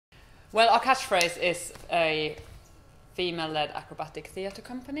Well, our catchphrase is a female-led acrobatic theatre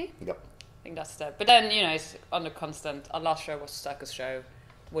company. Yep. I think that's the... But then, you know, it's under constant... Our last show was a circus show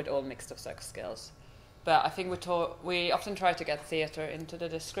with all mixed of circus skills. But I think we often try to get theatre into the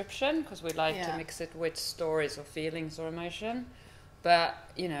description because we like to mix it with stories or feelings or emotion. But,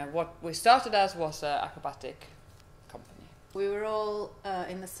 you know, what we started as was an acrobatic company. We were all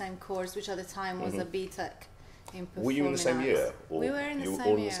in the same course, which at the time was a BTEC in performing Were you in the same arts. year? We were in the same year.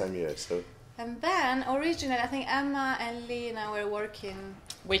 all in the same year, so... And then, originally, I think Emma and Lina were working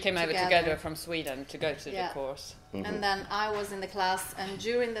We came over together from Sweden to go to the course. And then I was in the class, and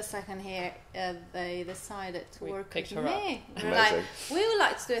during the second year, they decided to work with me. We were like, we would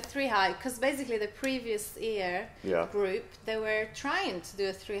like to do a 3-high, because basically the previous year group, they were trying to do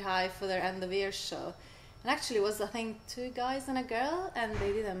a 3-high for their end of year show. And actually it was, I think, 2 guys and a girl, and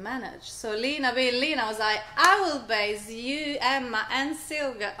they didn't manage. So Lina, being Lina, was like, I will base you, Emma, and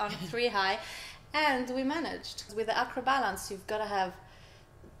Silvia on 3-high. And we managed. With the acrobalance, you've got to have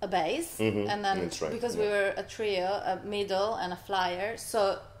a base, and then because we were a trio, a middle and a flyer.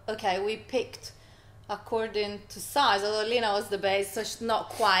 So, okay, we picked according to size, although Lina was the base, so she's not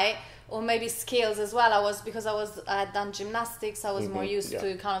quite. Or maybe skills as well. Because I had done gymnastics, I was more used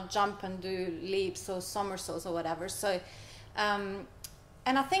to kind of jump and do leaps or somersaults or whatever. So, and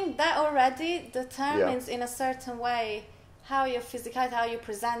I think that already determines in a certain way how your physicality, how you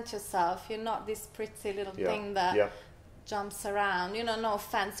present yourself. You're not this pretty little thing that jumps around. You know, no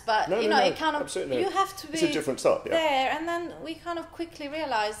offense, but you know, it kind of you have to be it's a different start, there. And then we kind of quickly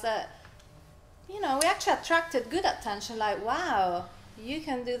realized that, you know, we actually attracted good attention. Like, wow. You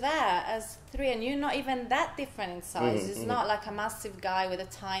can do that as 3, and you're not even that different in size. It's not like a massive guy with a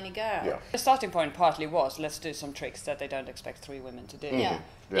tiny girl. Yeah. The starting point partly was, let's do some tricks that they don't expect 3 women to do.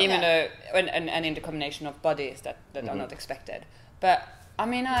 Even though, and in the combination of bodies that are not expected. But, I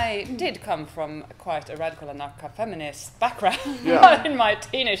mean, I did come from quite a radical anarcho-feminist background in my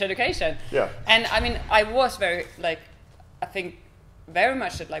teenage education. Yeah. And, I mean, I was very, like, I think very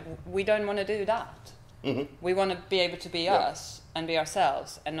much that, like, we don't want to do that. We want to be able to be us and be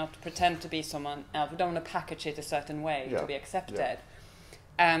ourselves and not pretend to be someone else. We don't want to package it a certain way to be accepted.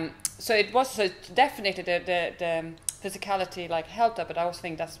 So it was definitely the physicality like helped that, but I also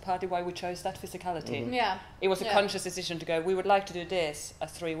think that's partly why we chose that physicality. It was a conscious decision to go, we would like to do this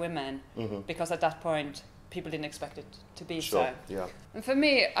as 3 women because at that point people didn't expect it to be so. And for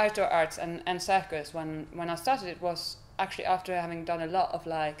me, outdoor arts and circus, when I started, it was actually after having done a lot of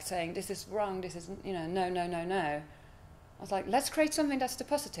like saying this is wrong, this is, you know, no, I was like, let's create something that's the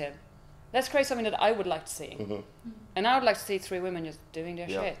positive. Let's create something that I would like to see. And I would like to see 3 women just doing their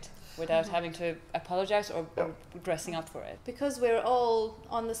shit without having to apologise or dressing up for it. Because we're all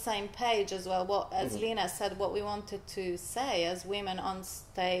on the same page as well. What, as Lina said, what we wanted to say as women on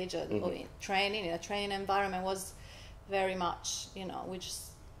stage or in training, in a training environment was very much, you know, we're just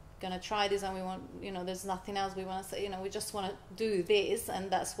going to try this and we want, you know, there's nothing else we want to say, you know, we just want to do this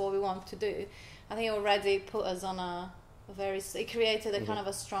and that's what we want to do. I think it already put us on it created a kind of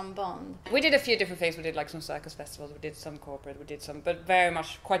a strong bond. We did a few different things. We did like some circus festivals, we did some corporate, we did some, but very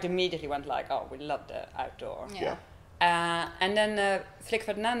much quite immediately went like, oh, we love the outdoor. And then Flick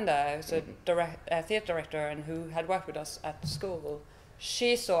Fernando, so theatre director and who had worked with us at school,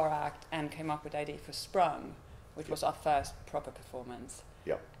 she saw our act and came up with the idea for Sprung, which was our first proper performance.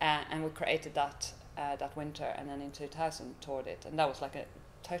 And we created that that winter, and then in 2000 toured it, and that was like a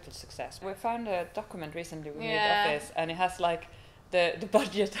total success. We found a document recently we moved office, and it has like the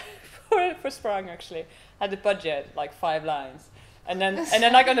budget for Sprung actually had the budget like 5 lines. And then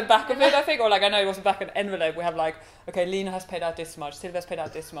like on the back of it, I think, or like I know it was the back of an envelope, we have like, okay, Lina has paid out this much, Silvia's paid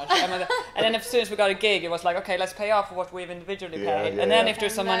out this much. And then as soon as we got a gig, it was like, okay, let's pay off what we've individually paid. And then if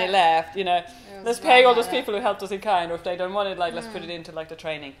there's some money left, you know, let's pay all those people who helped us in kind, or if they don't want it, like let's put it into like the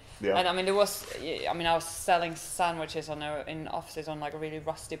training. And I mean, I was selling sandwiches in offices on like a really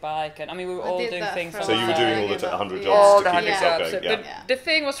rusty bike, and I mean, we were all doing things. So you were doing all the 100 jobs to keep yourself going. But the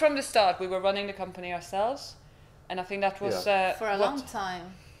thing was, from the start, we were running the company ourselves. And I think that was for a long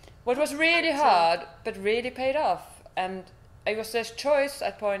time. What was really hard, but really paid off. And it was this choice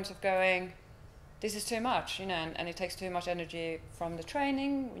at points of going, this is too much, you know, and it takes too much energy from the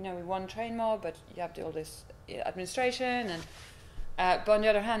training. You know, we want to train more, but you have to do all this administration. And but on the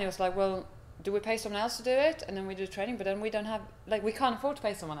other hand, it was like, well, do we pay someone else to do it? And then we do training, but then we don't have, like, we can't afford to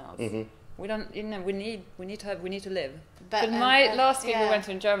pay someone else. We don't, you know, we need to live. But last gig we went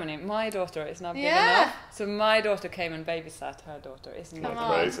to in Germany, my daughter is not big enough, so my daughter came and babysat her daughter. Isn't that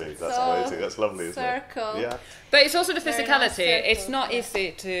crazy? That's amazing. That's lovely, isn't it? Yeah. But it's also the physicality. It's not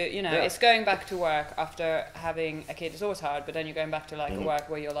easy to, you know, it's going back to work after having a kid is always hard, but then you're going back to like work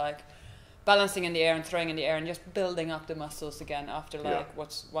where you're like, balancing in the air and throwing in the air and just building up the muscles again after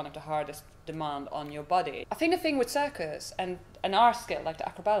what's one of the hardest demand on your body. I think the thing with circus and our skill, like the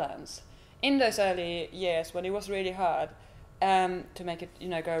acrobalance, in those early years when it was really hard to make it,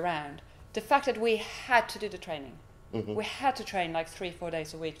 go around, the fact that we had to do the training, we had to train like 3-4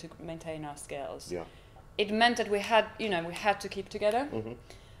 days a week to maintain our skills. Yeah. It meant that we had to keep together.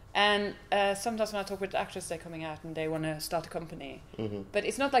 And sometimes when I talk with actors, they're coming out and they want to start a company. But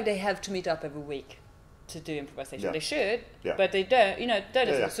it's not like they have to meet up every week to do improvisation. Yeah. They should, but they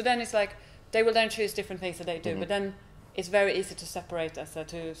don't. So then it's like they will then choose different things that they do. But then it's very easy to separate us,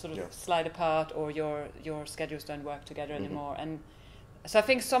 to sort of slide apart, or your schedules don't work together anymore. And so I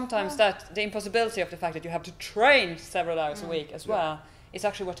think sometimes that the impossibility of the fact that you have to train several hours a week as well is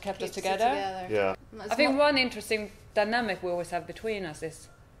actually what kept us together. Yeah. I think one interesting dynamic we always have between us is,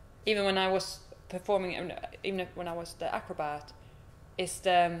 even when I was performing, even when I was the acrobat, is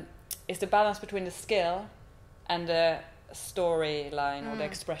the balance between the skill and the storyline or the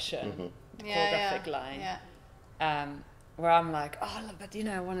expression, the choreographic line. Where I'm like, oh, but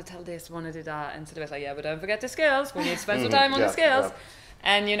I want to tell this, want to do that, and Silvia's like, but don't forget the skills. We need to spend some time on the skills. Yeah.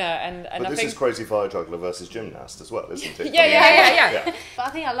 And but this is crazy fire juggler versus gymnast as well, isn't it? Yeah. But I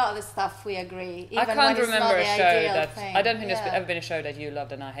think a lot of the stuff we agree. Even I can't when remember a show that thing. I don't think there's ever been a show that you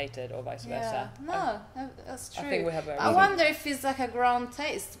loved and I hated, or vice versa. No, that's true. I think we have. I wonder if it's like a grown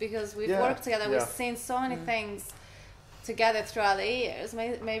taste, because we've worked together. We've seen so many things together throughout the years.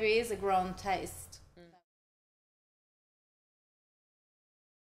 Maybe it is a grown taste.